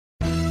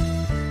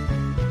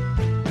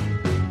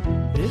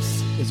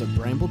is a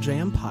Bramble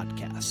Jam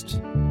podcast.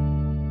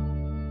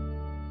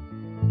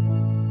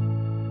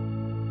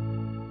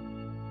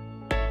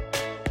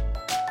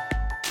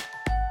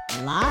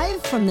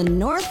 Live from the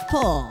North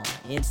Pole,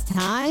 it's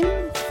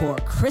time for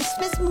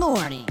Christmas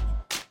Morning,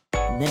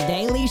 the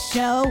daily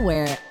show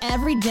where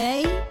every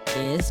day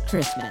is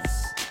Christmas.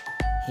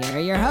 Here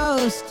are your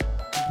hosts,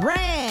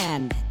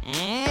 Brand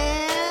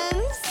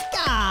and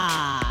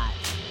Scott.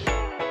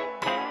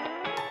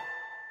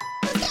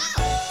 Let's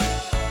go!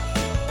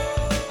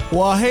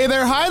 Well, hey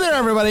there, hi there,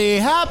 everybody.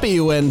 Happy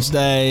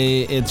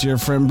Wednesday. It's your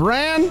friend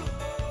Brand,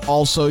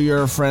 also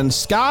your friend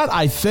Scott,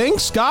 I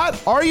think.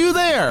 Scott, are you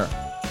there?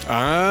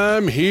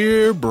 I'm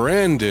here,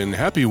 Brandon.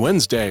 Happy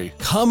Wednesday.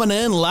 Coming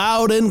in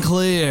loud and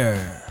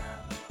clear.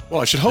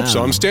 Well, I should hope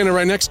so. I'm standing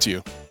right next to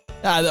you.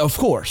 Of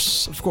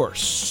course.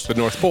 The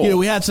North Pole. You know,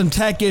 we had some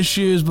tech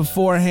issues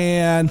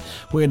beforehand.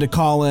 We had to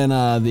call in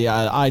the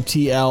IT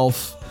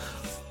elf.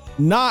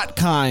 Not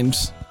kind.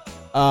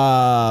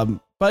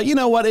 But you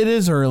know what? It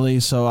is early,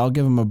 so I'll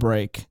give him a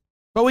break.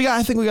 But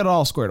I think we got it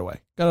all squared away.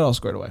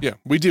 Yeah,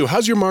 we do.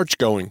 How's your March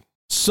going?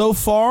 So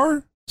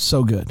far,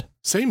 so good.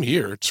 Same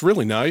here. It's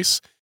really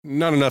nice.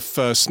 Not enough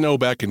snow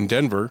back in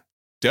Denver.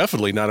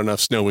 Definitely not enough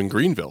snow in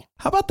Greenville.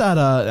 How about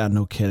that?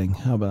 No kidding.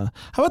 How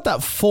about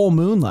that full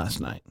moon last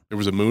night? There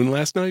was a moon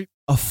last night?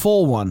 A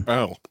full one.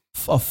 Oh.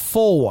 A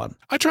full one.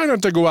 I try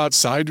not to go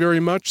outside very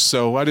much,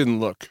 so I didn't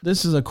look.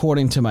 This is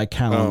according to my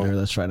calendar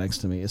that's right next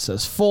to me. It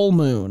says full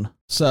moon.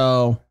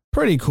 So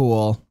pretty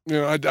cool. You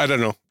know, I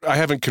don't know. I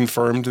haven't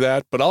confirmed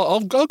that, but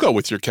I'll go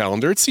with your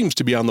calendar. It seems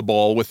to be on the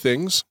ball with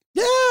things.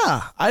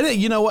 Yeah,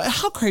 you know what?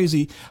 How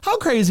crazy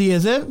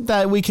is it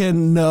that we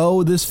can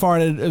know this far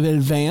in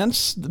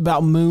advance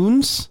about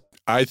moons?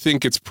 I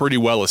think it's pretty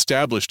well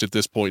established at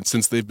this point,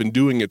 since they've been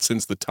doing it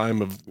since the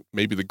time of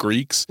maybe the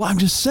Greeks. Well, I'm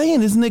just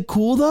saying, isn't it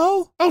cool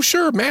though? Oh,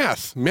 sure,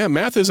 math. Man,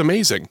 math is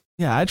amazing.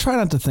 Yeah, I try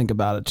not to think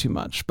about it too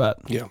much, but...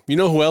 Yeah. You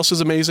know who else is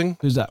amazing?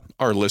 Who's that?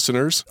 Our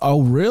listeners.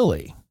 Oh,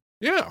 really?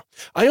 Yeah.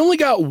 I only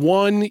got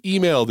one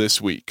email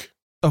this week.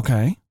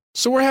 Okay.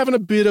 So we're having a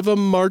bit of a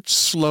March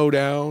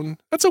slowdown.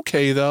 That's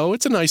okay, though.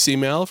 It's a nice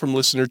email from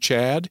listener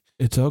Chad.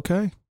 It's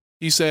okay.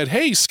 He said,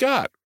 "Hey,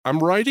 Scott, I'm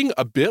writing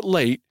a bit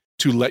late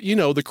to let you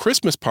know the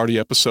Christmas party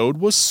episode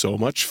was so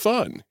much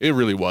fun." It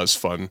really was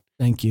fun.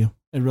 Thank you.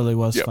 It really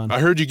was fun. I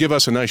heard you give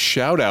us a nice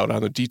shout out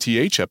on the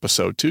DTH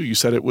episode, too. You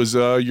said it was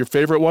your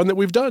favorite one that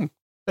we've done.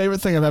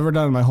 Favorite thing I've ever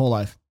done in my whole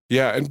life.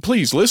 Yeah, and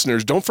please,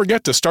 listeners, don't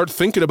forget to start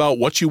thinking about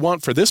what you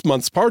want for this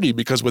month's party,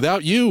 because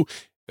without you,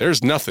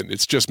 there's nothing.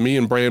 It's just me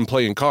and Brian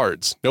playing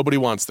cards. Nobody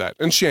wants that.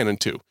 And Shannon,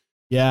 too.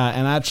 Yeah,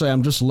 and actually,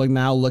 I'm just looking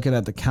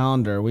at the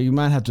calendar.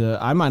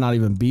 I might not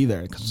even be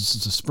there because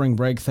it's a spring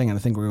break thing, and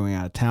I think we're going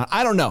out of town.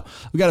 I don't know.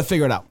 We got to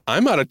figure it out.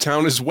 I'm out of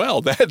town as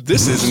well.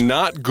 This is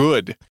not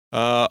good.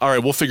 All right,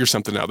 we'll figure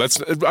something out.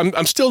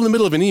 I'm still in the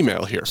middle of an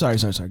email here. Sorry.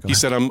 Go He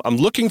said, I'm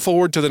looking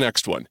forward to the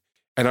next one,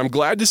 and I'm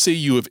glad to see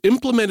you have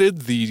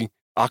implemented the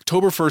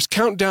October 1st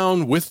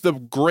countdown with the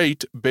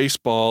great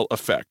baseball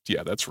effect.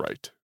 Yeah, that's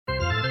right.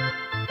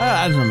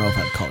 I don't know if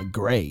I'd call it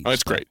great. Oh,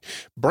 it's great.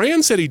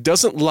 Brian said he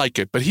doesn't like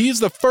it, but he's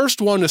the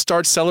first one to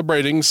start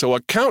celebrating, so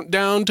a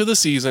countdown to the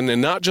season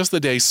and not just the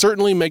day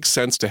certainly makes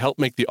sense to help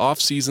make the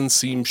off-season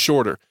seem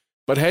shorter.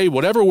 But hey,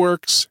 whatever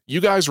works.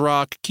 You guys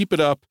rock. Keep it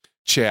up.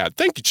 Chad.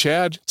 Thank you,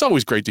 Chad. It's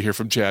always great to hear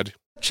from Chad.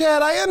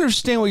 Chad, I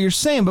understand what you're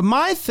saying, but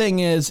my thing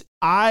is,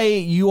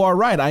 you are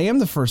right. I am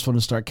the first one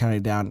to start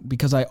counting down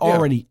because I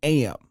already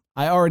am.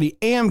 I already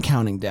am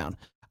counting down.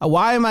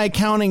 Why am I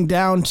counting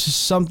down to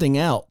something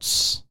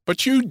else?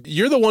 But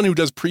you're the one who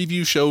does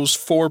preview shows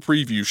for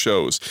preview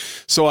shows.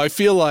 So I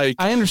feel like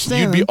I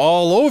understand. You'd be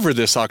all over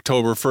this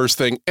October 1st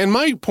thing. And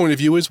my point of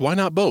view is, why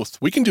not both?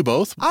 We can do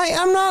both.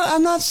 I'm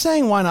not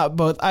saying why not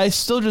both. I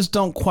still just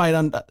don't quite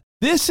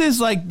This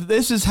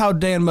is how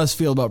Dan must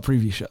feel about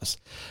preview shows.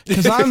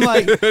 Because I'm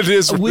like, it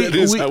is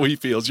how he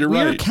feels. You're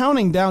right. We're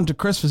counting down to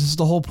Christmas. This is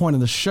the whole point of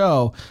the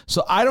show.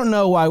 So I don't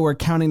know why we're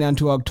counting down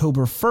to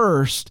October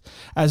 1st,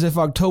 as if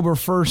October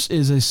 1st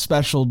is a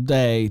special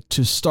day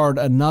to start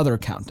another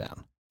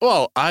countdown.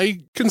 Well,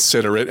 I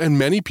consider it, and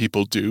many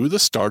people do, the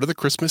start of the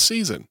Christmas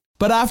season.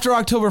 But after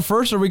October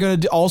 1st, are we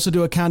going to also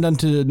do a countdown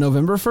to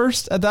November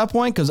 1st at that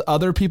point? Because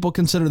other people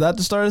consider that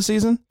the start of the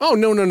season? Oh,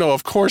 no,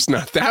 of course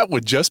not. That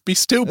would just be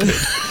stupid.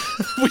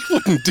 We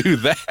wouldn't do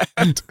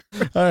that.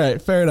 All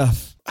right, fair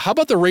enough. How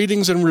about the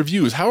ratings and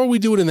reviews? How are we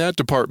doing in that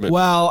department?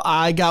 Well,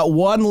 I got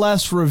one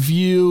less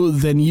review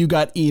than you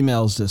got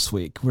emails this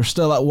week. We're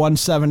still at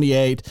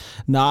 178.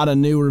 Not a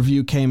new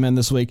review came in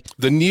this week.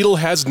 The needle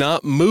has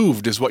not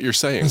moved, is what you're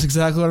saying. That's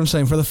exactly what I'm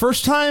saying. For the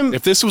first time...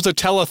 If this was a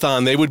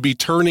telethon, they would be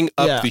turning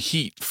up the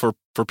heat for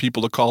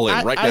people to call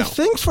in right now. I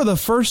think for the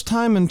first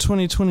time in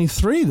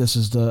 2023, this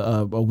is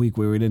a week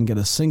where we didn't get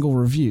a single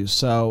review.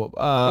 So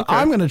okay.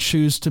 I'm going to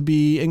choose to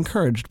be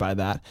encouraged by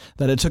that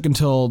it took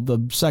until the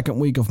second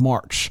week of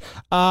March.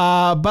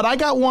 But I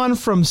got one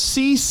from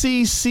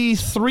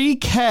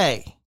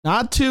CCC3K,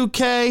 not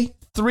 2K,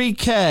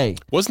 3K.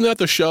 Wasn't that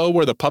the show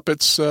where the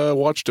puppets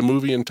watched a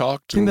movie and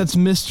talked? I think that's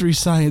Mystery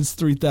Science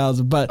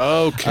 3000, but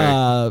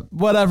okay.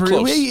 Whatever.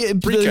 Close.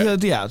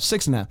 3K. Yeah,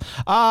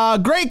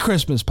 6.5. Great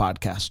Christmas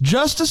podcast.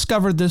 Just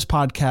discovered this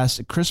podcast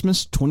at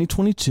Christmas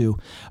 2022,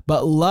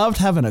 but loved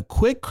having a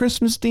quick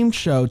Christmas themed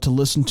show to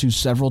listen to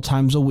several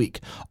times a week.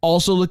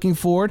 Also looking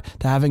forward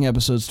to having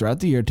episodes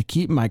throughout the year to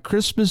keep my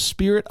Christmas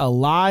spirit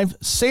alive.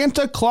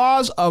 Santa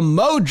Claus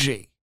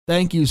emoji.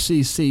 Thank you,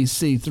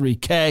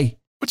 CCC3K.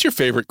 What's your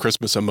favorite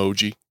Christmas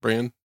emoji,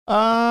 Bran?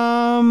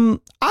 I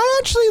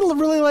actually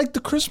really like the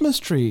Christmas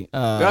tree.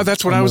 Yeah,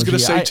 that's what I was going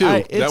to say too.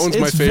 That one's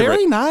my favorite. It's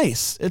very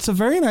nice. It's a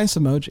very nice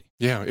emoji.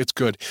 Yeah, it's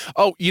good.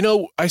 Oh,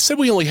 I said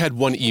we only had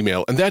one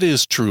email, and that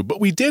is true,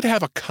 but we did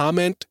have a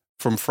comment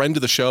from friend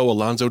of the show,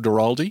 Alonzo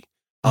Duraldi,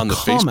 on the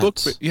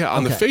Facebook. Yeah,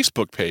 on the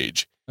Facebook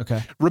page.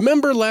 Okay.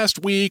 Remember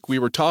last week we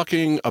were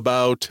talking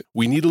about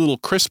We Need a Little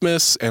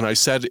Christmas, and I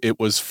said it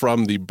was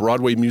from the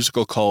Broadway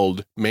musical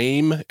called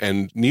Mame,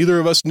 and neither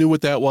of us knew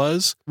what that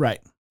was? Right.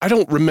 I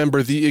don't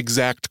remember the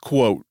exact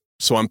quote,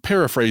 so I'm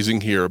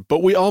paraphrasing here,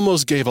 but we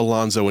almost gave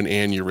Alonzo an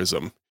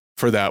aneurysm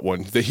for that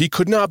one, that he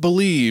could not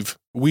believe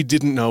we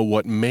didn't know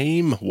what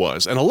Mame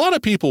was. And a lot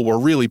of people were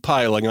really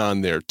piling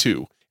on there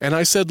too. And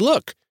I said,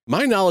 look,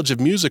 my knowledge of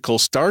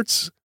musicals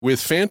starts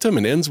with Phantom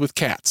and ends with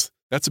Cats.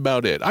 That's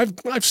about it.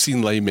 I've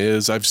seen Les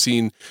Mis. I've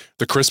seen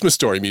the Christmas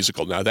Story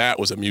musical. Now that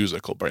was a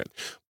musical, Brent.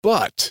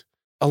 But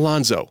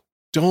Alonzo,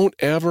 don't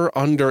ever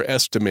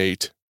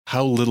underestimate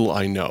how little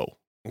I know.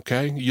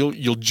 Okay?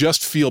 You'll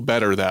just feel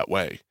better that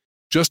way.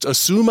 Just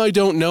assume I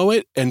don't know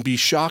it and be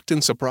shocked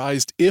and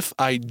surprised if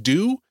I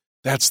do.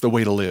 That's the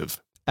way to live.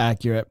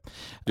 Accurate.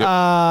 Yep.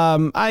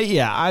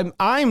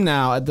 I'm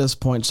now at this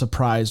point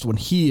surprised when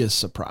he is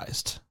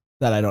surprised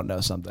that I don't know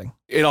something.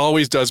 It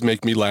always does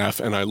make me laugh,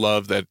 and I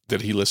love that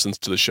he listens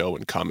to the show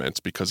and comments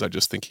because I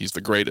just think he's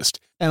the greatest.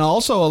 And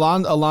also,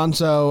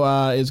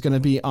 Alonzo is going to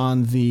be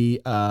on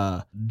the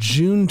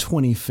June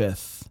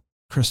 25th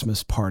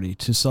Christmas party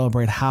to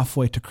celebrate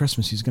halfway to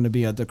Christmas. He's going to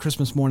be at the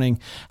Christmas morning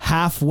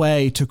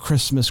halfway to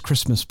Christmas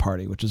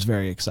party, which is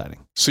very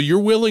exciting. So you're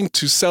willing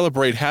to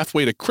celebrate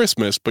halfway to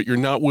Christmas, but you're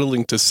not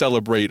willing to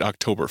celebrate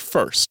October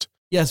 1st.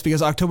 Yes,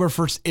 because October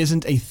 1st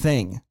isn't a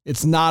thing.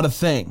 It's not a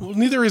thing. Well,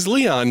 neither is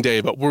Leon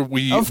Day, but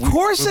Of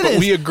course it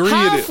is. We agree.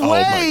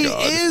 Halfway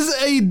is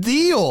a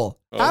deal.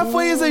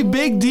 Halfway is a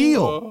big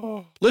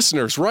deal.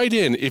 Listeners, write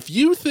in if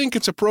you think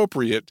it's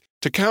appropriate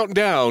to count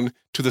down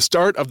to the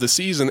start of the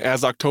season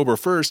as October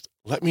 1st.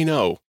 Let me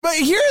know. But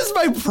here's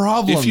my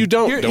problem. If you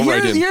don't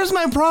write in. Here's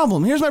my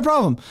problem.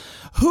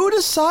 Who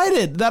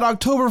decided that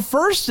October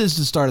 1st is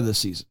the start of the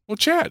season? Well,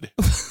 Chad.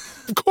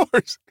 Of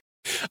course.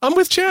 I'm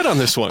with Chad on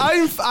this one.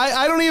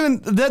 I don't even,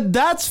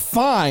 that's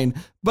fine.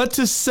 But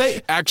to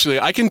say.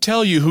 Actually, I can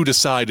tell you who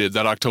decided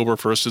that October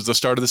 1st is the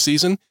start of the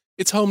season.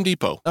 It's Home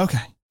Depot. Okay.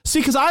 See,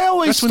 because I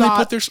always That's when they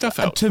put their stuff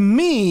out. To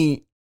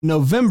me,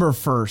 November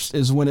 1st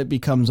is when it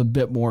becomes a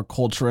bit more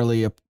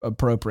culturally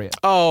appropriate.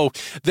 Oh,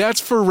 that's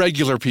for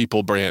regular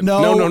people, Brand.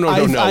 No. No.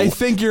 I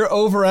think you're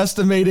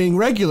overestimating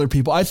regular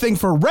people. I think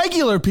for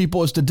regular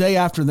people, it's the day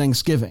after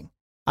Thanksgiving.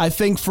 I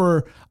think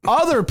for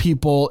other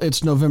people,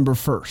 it's November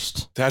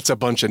 1st. That's a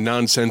bunch of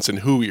nonsense and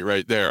hooey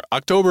right there.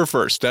 October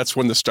 1st, that's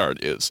when the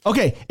start is.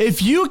 Okay,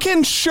 if you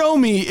can show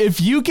me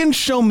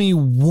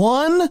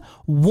one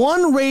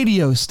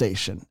radio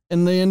station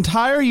in the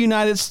entire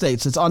United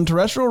States that's on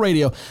terrestrial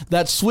radio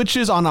that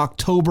switches on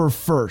October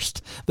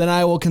 1st, then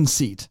I will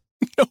concede.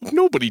 No,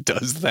 nobody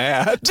does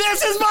that.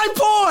 This is my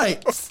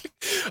point.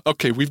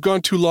 Okay, we've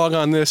gone too long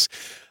on this.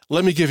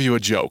 Let me give you a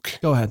joke.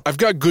 Go ahead. I've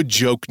got good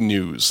joke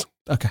news.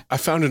 Okay. I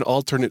found an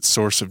alternate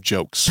source of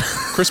jokes,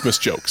 Christmas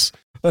jokes.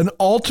 An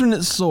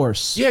alternate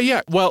source?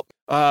 Yeah. Well,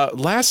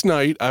 last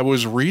night I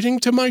was reading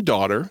to my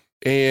daughter,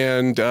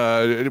 and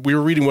we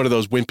were reading one of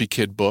those Wimpy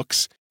Kid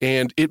books,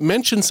 and it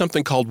mentioned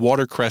something called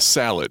watercress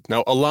salad.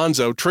 Now,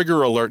 Alonzo,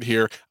 trigger alert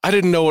here, I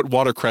didn't know what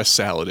watercress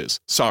salad is.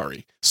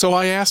 Sorry. So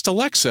I asked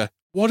Alexa,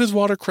 what is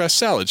watercress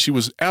salad? She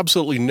was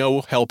absolutely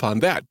no help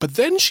on that. But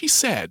then she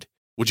said,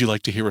 would you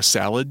like to hear a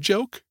salad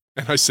joke?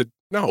 And I said,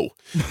 no.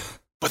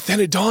 But then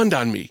it dawned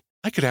on me.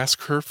 I could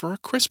ask her for a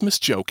Christmas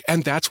joke,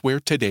 and that's where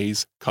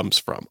today's comes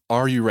from.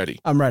 Are you ready?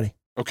 I'm ready.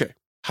 Okay.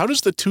 How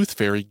does the Tooth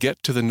Fairy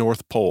get to the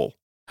North Pole?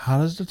 How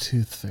does the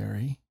Tooth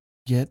Fairy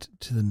get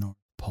to the North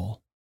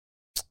Pole?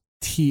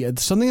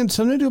 Something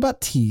to do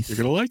about teeth. You're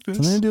gonna like this.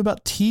 Something to do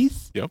about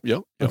teeth. Yep.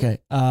 Okay.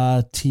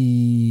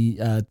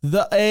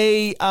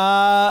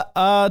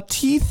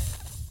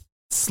 Teeth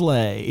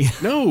sleigh.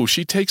 No,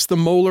 she takes the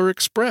Molar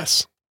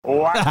Express. Yeah!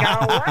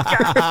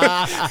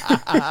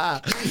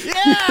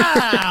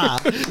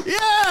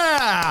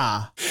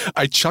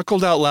 I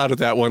chuckled out loud at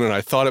that one, and I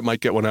thought it might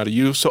get one out of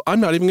you, so I'm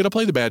not even going to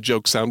play the bad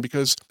joke sound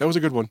because that was a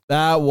good one.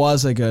 That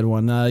was a good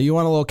one. You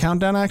want a little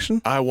countdown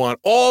action? I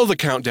want all the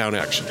countdown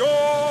action.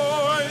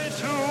 Joy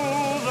to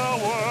the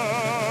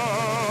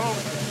world.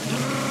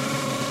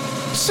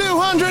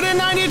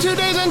 292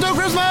 days until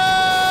Christmas!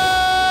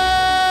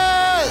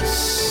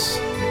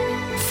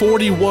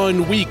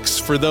 41 weeks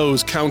for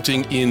those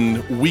counting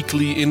in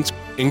weekly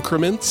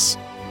increments.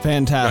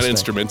 Fantastic. Not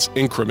instruments,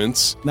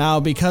 increments. Now,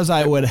 because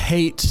I would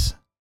hate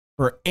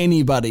for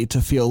anybody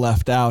to feel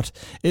left out,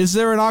 is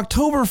there an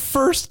October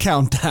 1st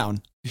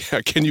countdown?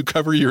 Yeah, can you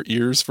cover your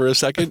ears for a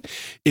second?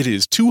 It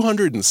is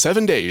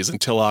 207 days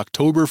until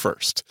October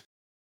 1st.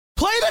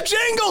 Play the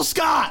jingle,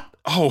 Scott!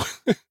 Oh,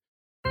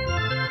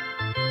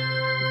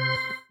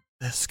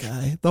 This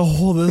guy.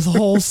 This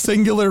whole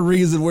singular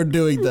reason we're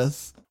doing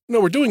this. no,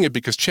 we're doing it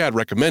because Chad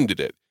recommended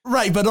it.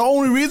 Right, but the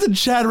only reason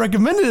Chad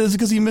recommended it is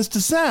because he missed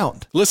a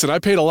sound. Listen, I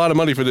paid a lot of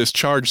money for this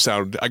charge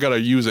sound. I gotta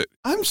use it.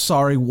 I'm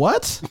sorry,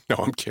 what? No,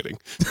 I'm kidding.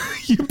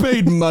 You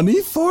paid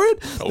money for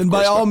it? No, Then of by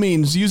course all not.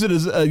 means, use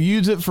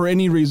it for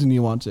any reason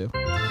you want to.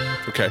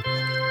 Okay.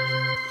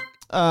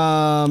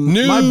 My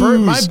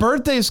News.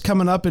 birthday's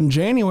coming up in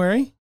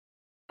January.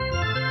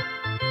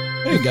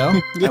 There you go.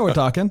 Now we're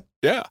talking.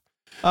 Yeah.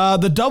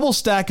 The double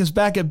stack is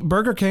back at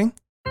Burger King.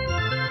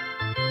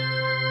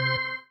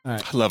 I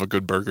love a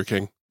good Burger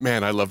King.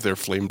 Man, I love their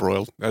flame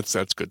broiled. That's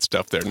good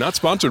stuff there. Not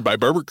sponsored by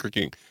Burger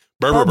King.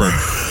 Burger.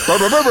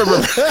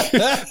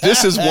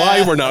 This is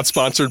why we're not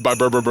sponsored by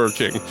Burger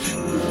King.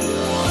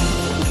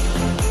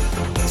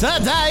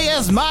 Today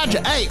is March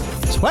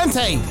 8th,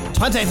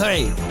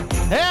 2023.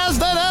 Here's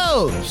the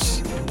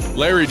news.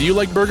 Larry, do you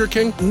like Burger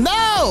King?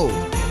 No!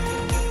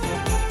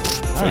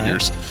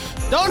 Figures.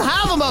 Don't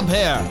have them up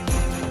here.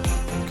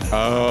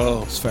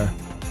 Oh, It's fair.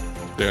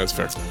 yeah, that's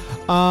fair.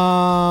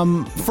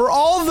 For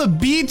all the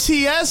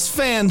BTS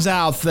fans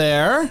out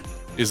there.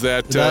 Is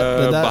that, Did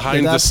that- behind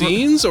did the that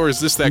scenes, or is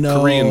this that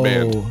No, Korean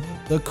band?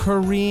 The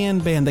Korean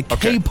band, the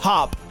Okay.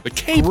 K-pop. The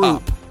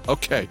K-pop. Group.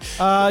 Okay.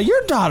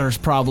 Your daughter's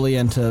probably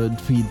into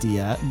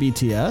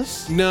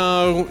BTS.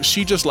 No,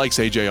 she just likes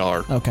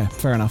AJR. Okay,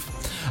 fair enough.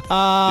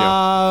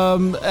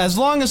 As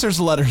long as there's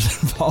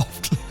letters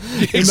involved.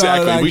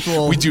 Exactly.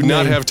 We do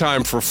not have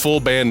time for full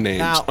band names.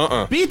 Now,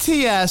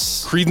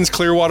 BTS. Creedence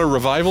Clearwater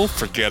Revival?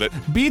 Forget it.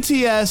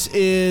 BTS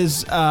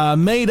is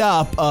made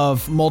up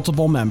of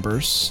multiple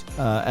members,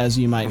 as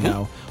you might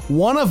know.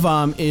 One of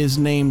them is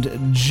named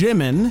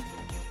Jimin.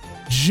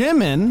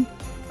 Jimin,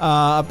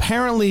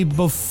 apparently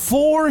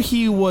before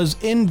he was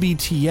in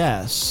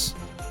BTS,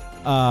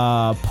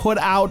 put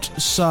out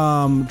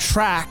some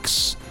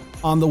tracks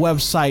on the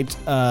website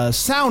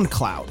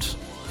SoundCloud.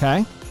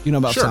 Okay? You know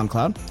about Sure.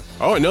 SoundCloud?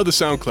 Oh, I know the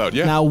SoundCloud,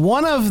 yeah. Now,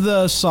 one of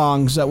the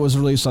songs that was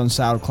released on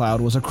SoundCloud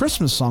was a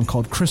Christmas song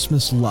called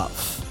Christmas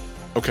Love.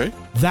 Okay.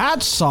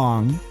 That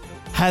song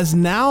has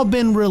now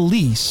been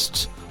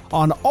released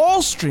on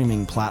all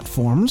streaming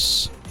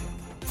platforms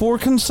for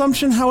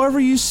consumption however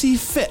you see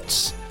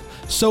fit.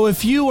 So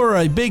if you are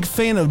a big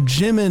fan of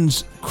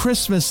Jimin's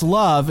Christmas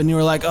Love and you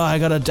were like, oh, I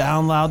gotta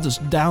download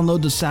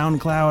the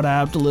SoundCloud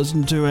app to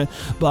listen to it,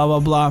 blah, blah,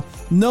 blah.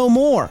 No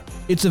more.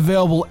 It's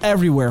available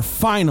everywhere,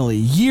 finally,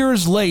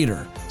 years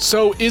later.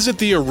 So is it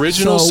the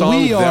original So song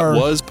we are- that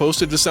was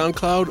posted to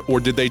SoundCloud, or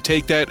did they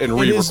take that and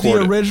It is the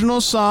re-record it? original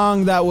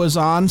song that was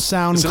on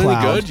SoundCloud. Is it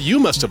any good? You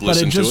must have But it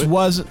listened just to it.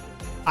 wasn't.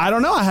 I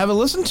don't know. I haven't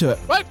listened to it.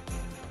 What?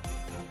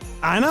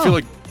 I know. I feel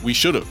like we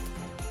should have.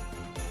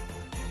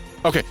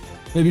 Okay.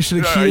 Maybe you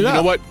should have queued You it up.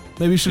 know what?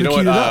 Maybe you should You know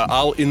have what? queued it up.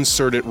 I'll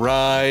insert it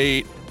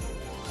right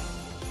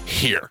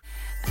here.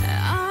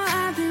 Oh,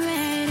 I've been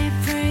waiting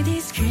for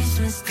this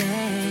Christmas day.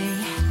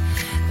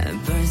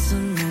 벌써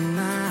내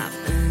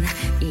마음은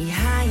이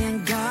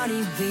하얀 거리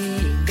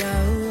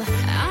위로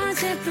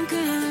어젯밤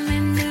꿈에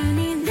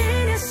눈이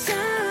내렸어.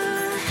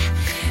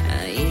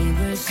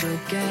 이불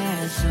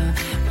속에서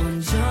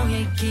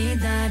온종일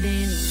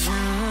기다린 너.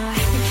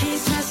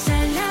 Christmas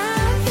I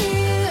love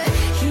you.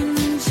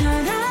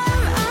 힘처럼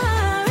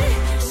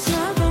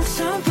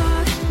소복소복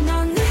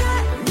넌 내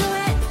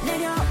하루에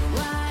내려와.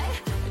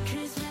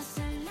 Christmas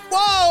I love you.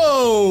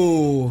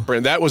 Whoa!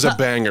 Brand, that was a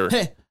banger.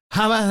 Hey,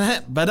 how about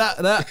that?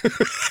 Ba-da-da.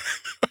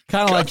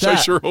 Kind of like Gosh, I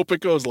that. sure hope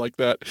it goes like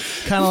that.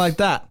 Kind of like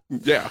that.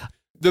 Yeah.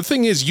 The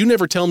thing is, you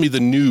never tell me the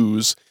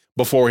news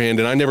beforehand,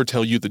 and I never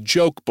tell you the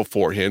joke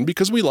beforehand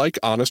because we like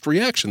honest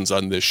reactions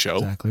on this show.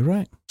 Exactly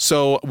right.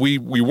 So we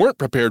weren't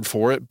prepared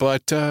for it,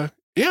 but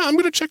yeah, I'm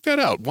going to check that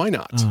out. Why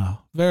not? Oh,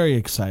 very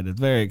excited.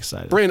 Very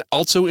excited. Brand,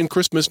 also in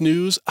Christmas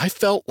news, I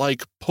felt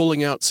like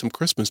pulling out some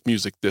Christmas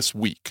music this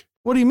week.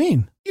 What do you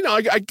mean? You know,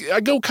 I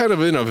go kind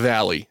of in a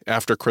valley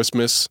after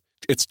Christmas.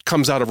 It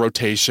comes out of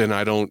rotation.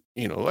 I don't,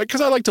 because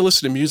I like to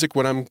listen to music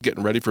when I'm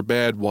getting ready for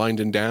bed,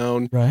 winding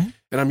down. Right?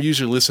 And I'm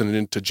usually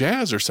listening to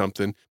jazz or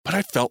something, but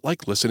I felt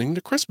like listening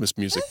to Christmas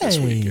music this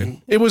week. Hey.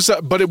 And it was,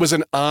 but it was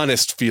an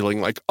honest feeling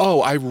like,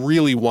 oh, I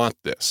really want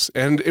this.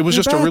 And it was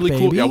You're just a back, really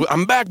cool, baby. yeah,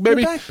 I'm back,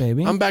 baby. You're back,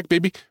 baby. I'm back,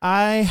 baby.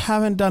 I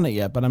haven't done it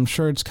yet, but I'm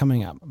sure it's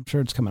coming up. I'm sure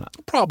it's coming up.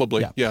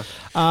 Probably. Yeah.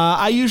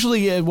 I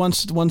usually,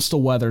 once the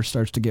weather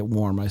starts to get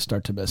warm, I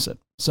start to miss it.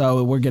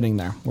 So we're getting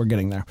there. We're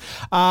getting there.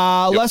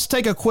 Let's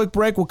take a quick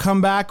break. We'll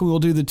come back. We'll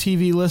do the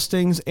TV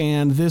listings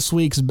and this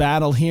week's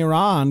battle here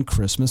on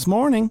Christmas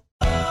morning.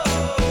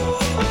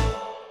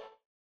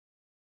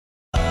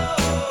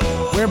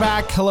 We're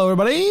back. Hello,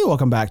 everybody.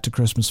 Welcome back to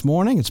Christmas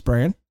morning. It's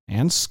Brian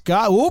And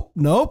Scott. Whoop,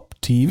 nope.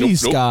 TV Nope.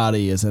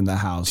 Scotty is in the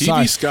house. TV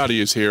Sorry. Scotty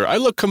is here. I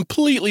look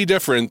completely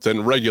different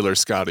than regular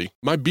Scotty.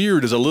 My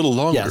beard is a little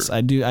longer. Yes,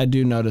 I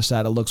do notice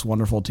that. It looks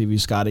wonderful, TV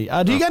Scotty.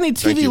 Do you got any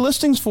thank TV you.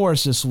 listings for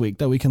us this week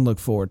that we can look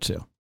forward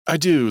to? I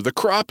do. The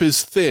crop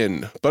is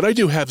thin, but I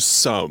do have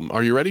some.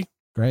 Are you ready?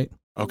 Great.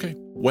 Okay.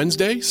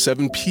 Wednesday,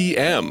 7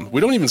 p.m.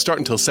 We don't even start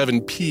until 7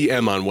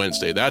 p.m. on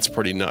Wednesday. That's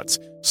pretty nuts.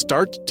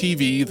 Start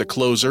TV, The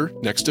Closer,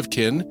 Next of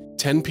Kin.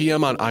 10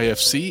 p.m. on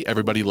IFC,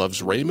 Everybody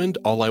Loves Raymond,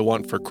 All I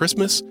Want for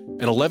Christmas.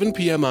 And 11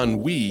 p.m.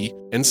 on We,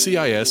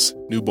 NCIS,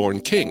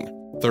 Newborn King.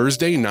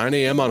 Thursday, 9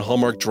 a.m. on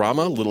Hallmark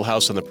Drama, Little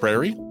House on the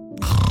Prairie.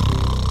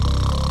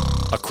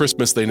 A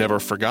Christmas They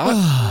Never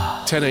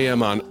Forgot. 10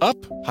 a.m. on Up,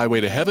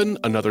 Highway to Heaven,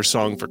 Another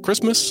Song for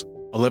Christmas.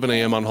 11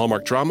 a.m. on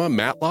Hallmark Drama,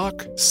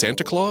 Matlock,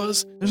 Santa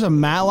Claus. There's a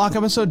Matlock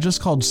episode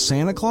just called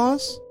Santa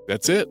Claus?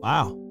 That's it.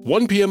 Wow.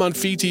 1 p.m. on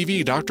Fee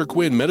TV, Dr.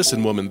 Quinn,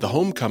 Medicine Woman, The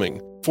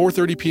Homecoming.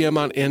 4:30 p.m.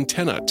 on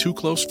Antenna, Too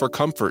Close for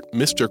Comfort,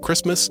 Mr.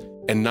 Christmas.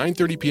 And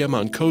 9:30 p.m.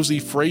 on Cozy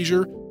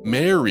Frasier,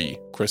 Merry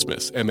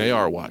Christmas,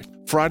 M-A-R-Y.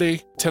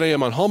 Friday, 10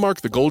 a.m. on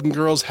Hallmark, The Golden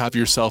Girls, Have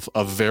Yourself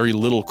a Very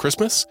Little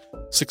Christmas.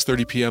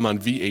 6:30 p.m. on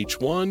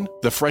VH1,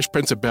 The Fresh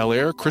Prince of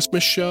Bel-Air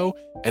Christmas Show.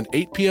 And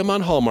 8 p.m.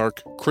 on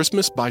Hallmark,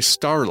 Christmas by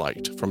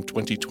Starlight from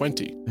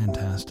 2020.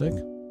 Fantastic.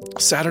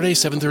 Saturday,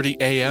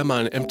 7:30 a.m.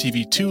 on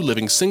MTV2,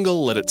 Living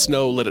Single, Let It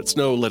Snow, Let It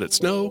Snow, Let It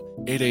Snow.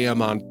 8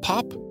 a.m. on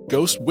Pop,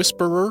 Ghost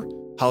Whisperer,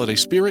 Holiday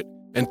Spirit.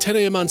 And 10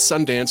 a.m. on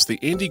Sundance, The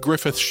Andy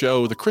Griffith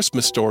Show, The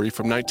Christmas Story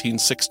from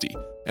 1960.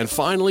 And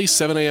finally,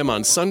 7 a.m.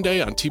 on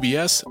Sunday on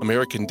TBS,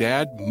 American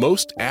Dad,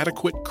 Most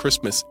Adequate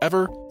Christmas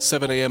Ever.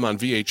 7 a.m. on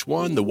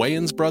VH1, The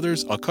Wayans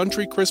Brothers, A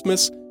Country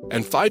Christmas.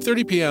 And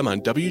 5:30 p.m.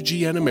 on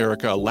WGN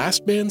America,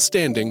 Last Man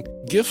Standing,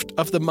 Gift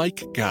of the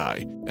Mike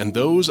Guy. And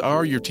those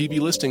are your TV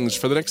listings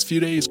for the next few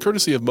days,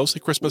 courtesy of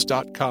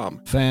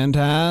mostlychristmas.com.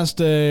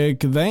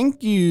 Fantastic.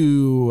 Thank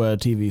you,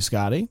 TV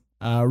Scotty.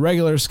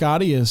 Regular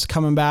Scotty is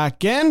coming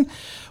back in,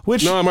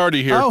 which... No, I'm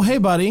already here. Oh, hey,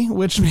 buddy.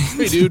 Which means...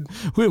 Hey, dude.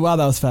 Wow,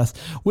 that was fast.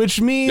 Which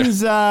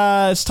means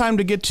it's time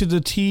to get to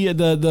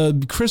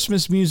the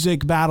Christmas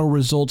music battle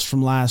results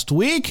from last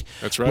week.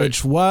 That's right.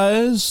 Which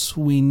was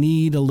We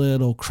Need a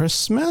Little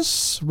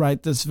Christmas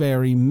right this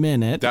very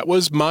minute. That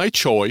was my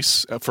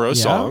choice for a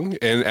song,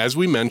 and as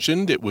we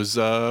mentioned, it was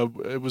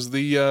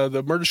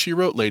the Murder, She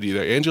Wrote lady,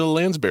 the Angela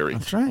Lansbury.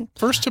 That's right.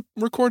 First to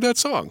record that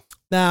song.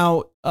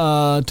 Now,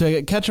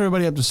 to catch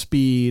everybody up to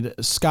speed,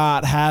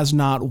 Scott has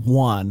not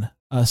won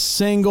a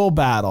single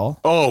battle.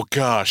 Oh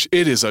gosh,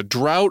 it is a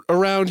drought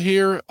around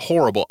here.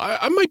 Horrible.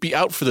 I might be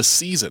out for the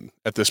season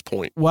at this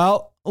point.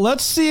 Well,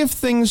 let's see if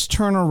things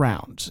turn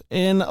around.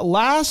 In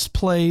last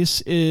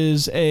place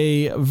is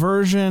a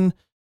version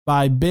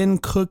by Ben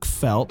Cook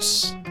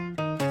Phelps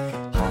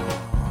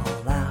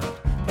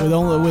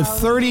with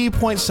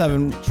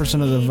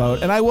 30.7% of the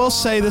vote. And I will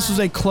say this was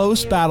a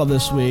close battle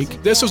this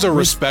week. This was a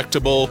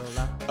respectable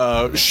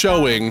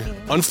showing,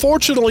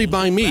 unfortunately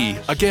by me,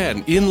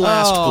 again, in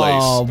last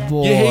place.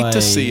 Boy, You hate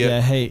to see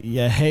it.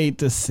 You hate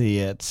to see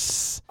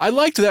it. I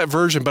liked that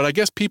version, but I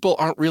guess people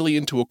aren't really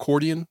into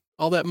accordion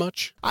all that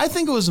much. I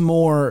think it was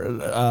more.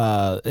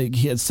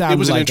 It sounded It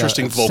was an like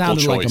interesting vocal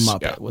sounded like a choice,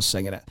 Muppet yeah. was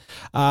singing it.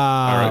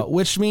 right.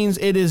 Which means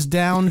it is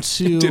down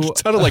to It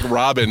sounded like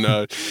Robin,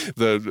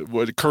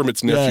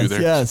 Kermit's nephew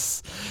there.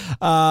 Yes.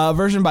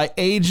 Version by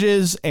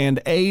Ages and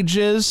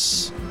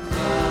Ages.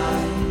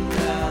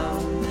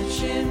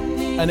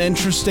 An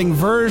interesting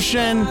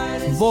version,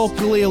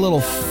 vocally a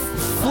little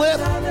flip,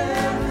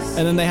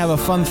 and then they have a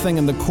fun thing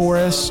in the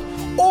chorus.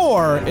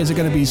 Or is it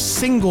going to be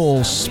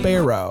Single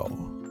Sparrow?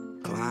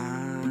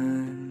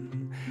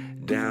 Climb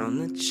down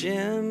the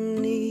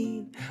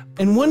chimney.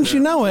 And wouldn't you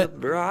know it,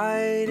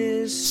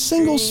 Brightest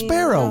Single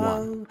Sparrow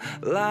won.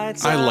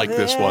 I like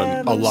this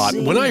one a lot.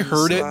 When I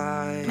heard it,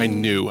 I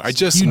knew. I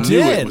just You knew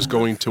did? it was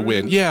going to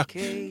win. Yeah.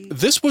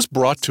 This was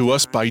brought to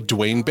us by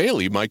Dwayne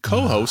Bailey, my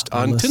co-host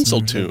on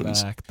Tinsel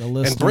Tunes.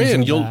 And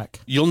Brian,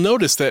 you'll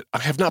notice that I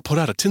have not put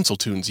out a Tinsel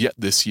Tunes yet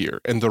this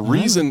year. And the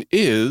reason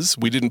is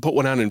we didn't put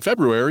one out in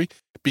February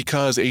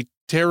because a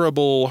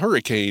terrible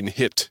hurricane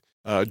hit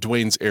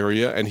Dwayne's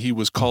area and he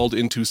was called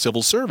into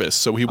civil service.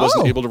 So he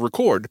wasn't able to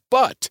record.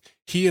 But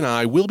he and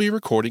I will be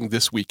recording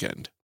this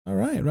weekend. All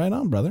right, right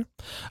on, brother.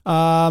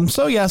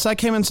 So yes, I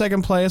came in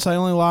second place. I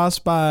only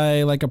lost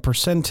by like a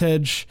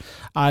percentage.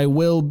 I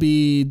will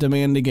be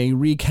demanding a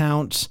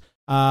recount.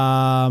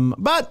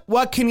 But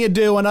what can you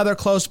do? Another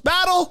close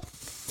battle.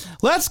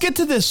 Let's get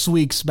to this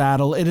week's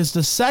battle. It is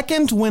the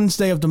second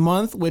Wednesday of the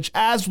month, which,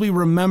 as we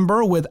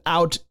remember,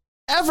 without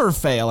ever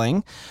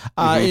failing,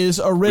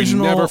 is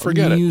Original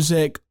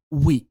Music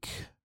Week.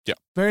 Yep.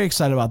 Very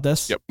excited about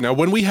this. Yep. Now,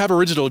 when we have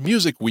Original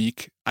Music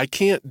Week, I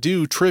can't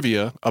do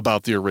trivia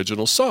about the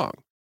original song.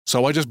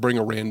 So I just bring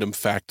a random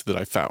fact that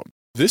I found.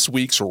 This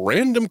week's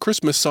random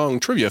Christmas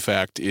song trivia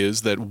fact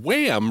is that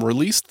Wham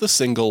released the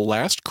single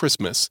Last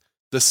Christmas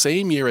the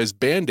same year as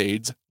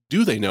Band-Aid's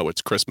Do They Know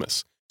It's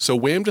Christmas. So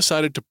Wham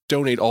decided to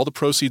donate all the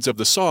proceeds of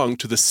the song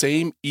to the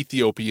same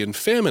Ethiopian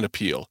famine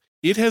appeal.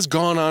 it has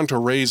gone on to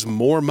raise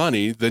more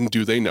money than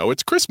Do They Know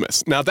It's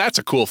Christmas. Now, that's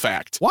a cool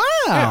fact. Wow.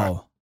 Yeah.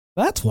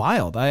 That's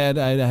wild. I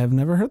have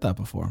never heard that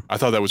before. I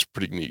thought that was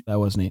pretty neat. That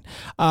was neat.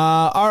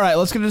 All right,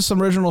 let's get into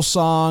some original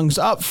songs.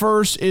 Up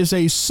first is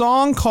a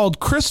song called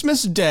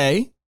Christmas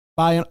Day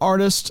by an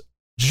artist,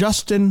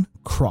 Justin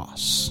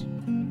Cross.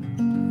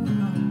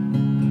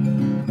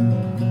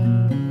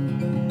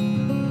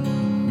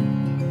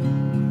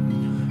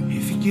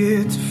 If you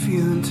get to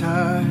feeling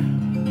tired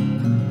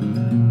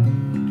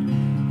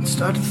and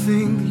start to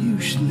think that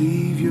you should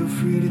leave, you're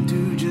free to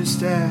do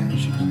just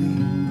as you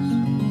please.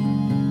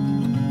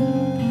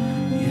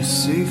 You're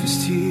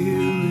safest here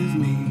with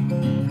me.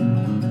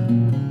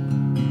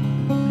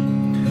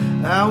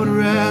 I would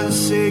rather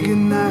say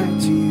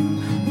goodnight to you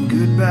than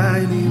goodbye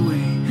anyway.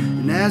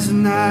 And as the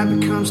night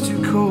becomes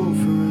too cold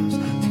for us,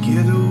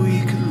 together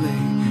we could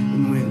lay.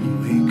 And when you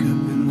wake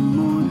up in the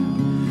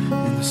morning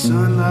and the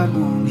sunlight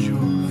warms your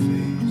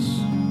face,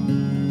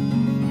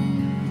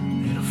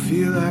 it'll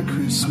feel like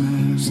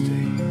Christmas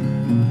Day.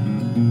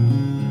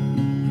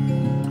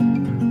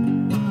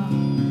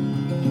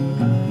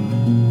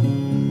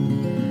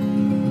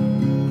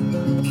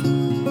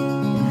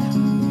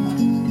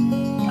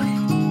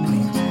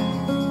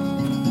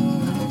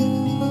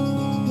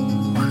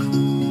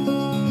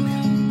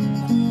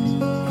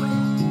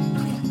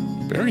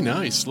 Very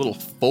nice. Little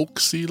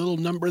folksy little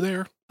number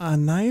there. A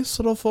nice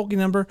little folky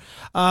number.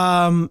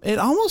 It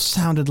almost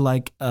sounded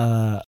like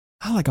a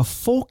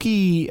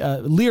folky,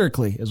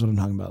 lyrically is what I'm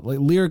talking about. Like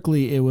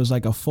lyrically, it was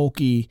like a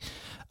folky,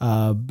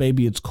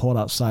 baby, it's cold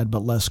outside, but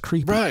less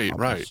creepy. Right,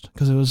 right.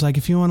 Because it was like,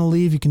 if you want to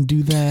leave, you can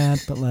do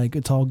that, but like,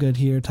 it's all good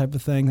here type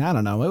of thing. I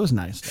don't know. It was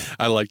nice.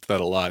 I liked that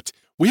a lot.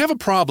 We have a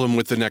problem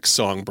with the next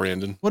song,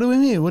 Brandon. What do we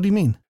mean? What do you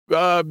mean?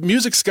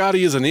 Music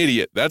Scotty is an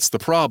idiot. That's the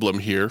problem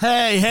here.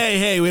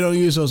 Hey, we don't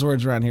use those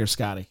words around here,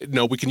 Scotty.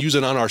 No, we can use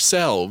it on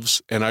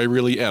ourselves, and I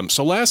really am.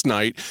 So last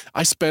night,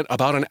 I spent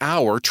about an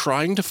hour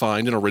trying to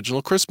find an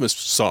original Christmas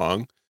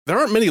song. There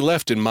aren't many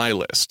left in my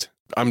list.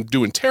 I'm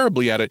doing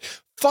terribly at it.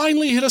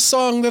 Finally hit a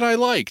song that I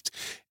liked.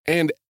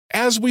 And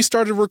as we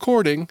started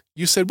recording,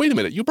 you said, wait a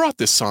minute, you brought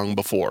this song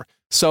before.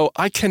 So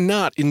I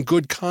cannot, in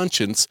good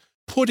conscience,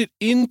 put it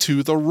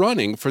into the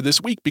running for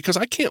this week because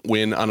I can't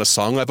win on a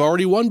song I've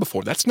already won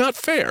before. That's not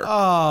fair.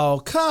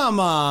 Oh, come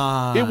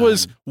on. It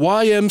was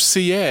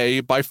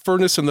YMCA by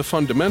Furnace and the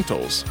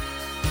Fundamentals.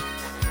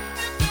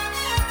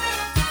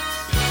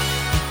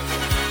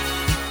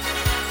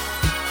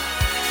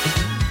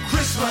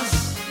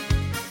 Christmas,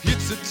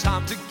 it's a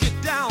time to get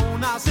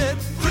down. I said,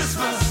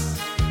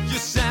 Christmas, your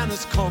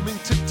Santa's coming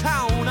to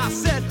town. I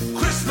said,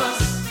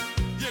 Christmas,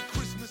 yeah,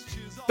 Christmas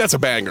cheers on. That's a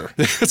banger.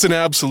 That's an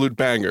absolute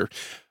banger.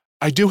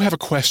 I do have a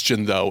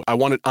question, though. I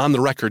want it on the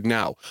record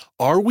now.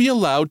 Are we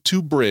allowed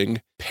to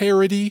bring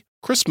parody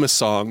Christmas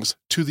songs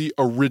to the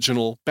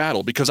original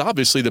battle? Because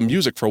obviously the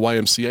music for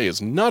YMCA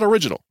is not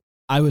original.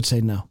 I would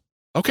say no.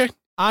 Okay.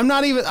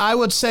 I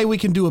would say we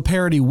can do a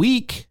parody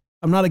week.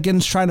 I'm not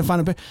against trying to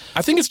find a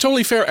I think it's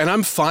totally fair, and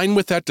I'm fine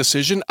with that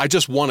decision. I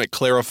just want it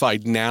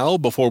clarified now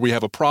before we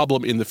have a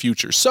problem in the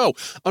future. So,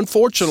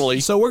 unfortunately...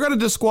 So we're going to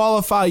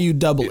disqualify you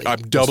doubly. I'm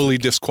doubly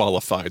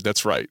disqualified.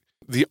 That's right.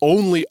 The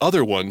only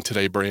other one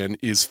today, Bran,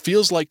 is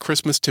Feels Like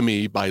Christmas to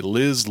Me by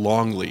Liz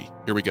Longley.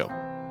 Here we go.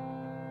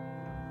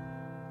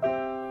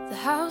 The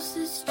house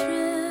is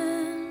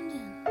trimmed in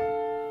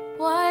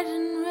white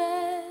and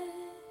red.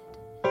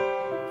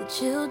 The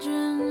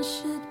children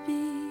should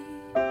be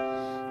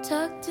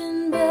tucked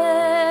in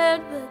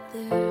bed, but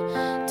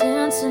they're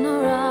dancing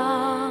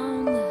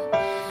around the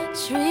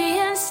tree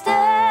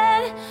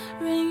instead,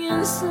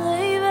 ringing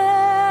sleigh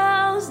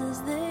bells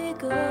as they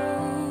go.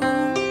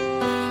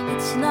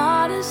 It's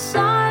not a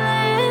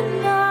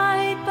silent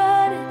night,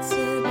 but it's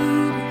a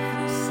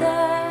beautiful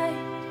sight.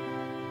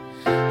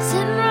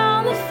 Sitting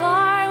around the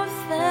fire with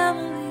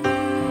family.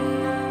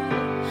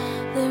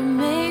 There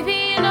may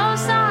be no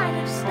sign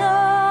of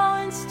snow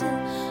and still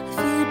a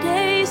few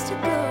days to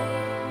go,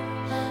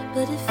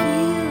 but it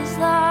feels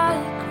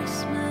like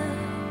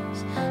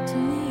Christmas to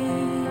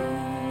me.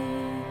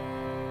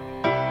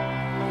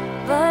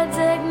 But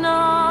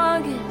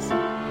eggnog is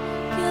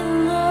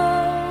getting low.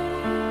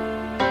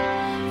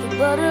 The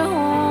butter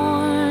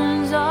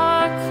horns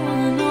are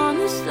cooling on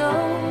the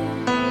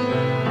stove,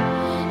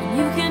 and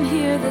you can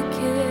hear the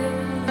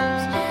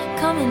carols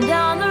coming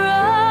down the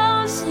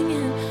road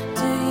singing,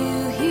 do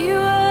you hear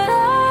what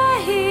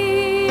I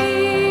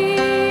hear?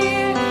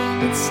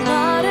 It's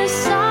not a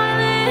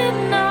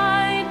silent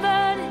night,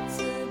 but it's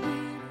a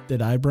beautiful...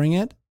 Did I bring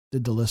it?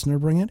 Did the listener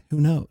bring it?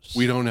 Who knows?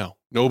 We don't know.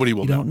 Nobody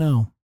will You don't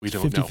know. We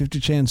don't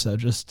 50-50 chance, though.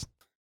 Just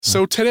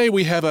So today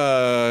we have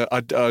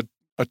a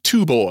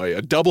two-boy,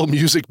 a double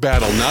music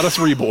battle, not a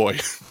three-boy.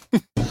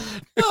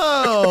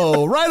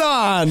 Oh, right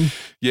on.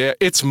 Yeah,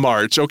 it's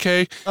March,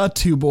 okay? A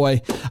two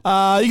boy. You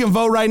can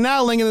vote right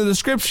now, link in the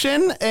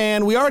description.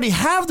 And we already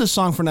have the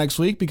song for next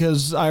week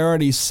because I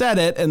already said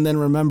it and then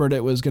remembered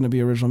it was going to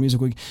be Original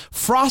Music Week.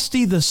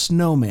 Frosty the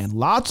Snowman.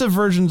 Lots of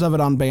versions of it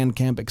on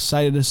Bandcamp.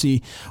 Excited to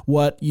see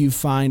what you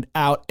find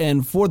out.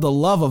 And for the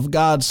love of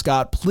God,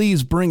 Scott,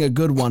 please bring a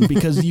good one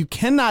because you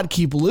cannot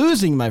keep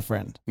losing, my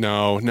friend.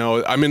 No,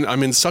 I'm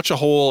in such a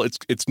hole.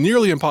 It's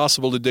nearly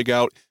impossible to dig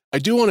out. I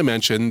do want to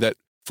mention that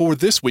for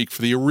this week,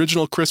 for the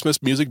original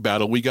Christmas music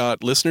battle, we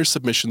got listener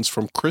submissions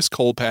from Chris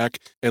Kolpak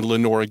and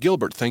Lenora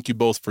Gilbert. Thank you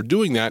both for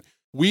doing that.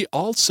 We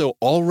also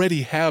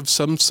already have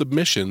some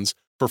submissions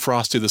for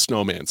Frosty the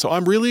Snowman. So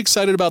I'm really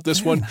excited about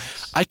this one.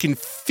 Nice. I can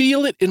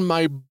feel it in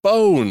my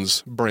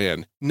bones,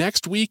 Bran.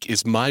 Next week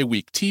is my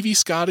week. TV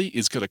Scotty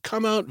is going to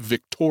come out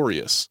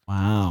victorious.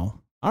 Wow.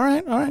 All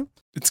right.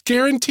 It's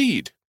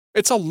guaranteed.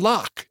 It's a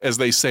lock, as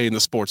they say in the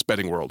sports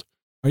betting world.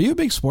 Are you a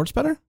big sports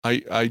bettor?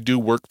 I do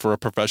work for a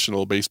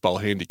professional baseball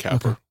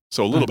handicapper, Okay.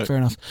 so a little bit. Fair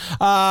enough.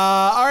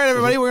 All right,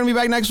 everybody. We're going to be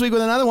back next week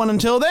with another one.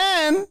 Until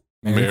then,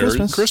 Merry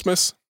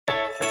Christmas.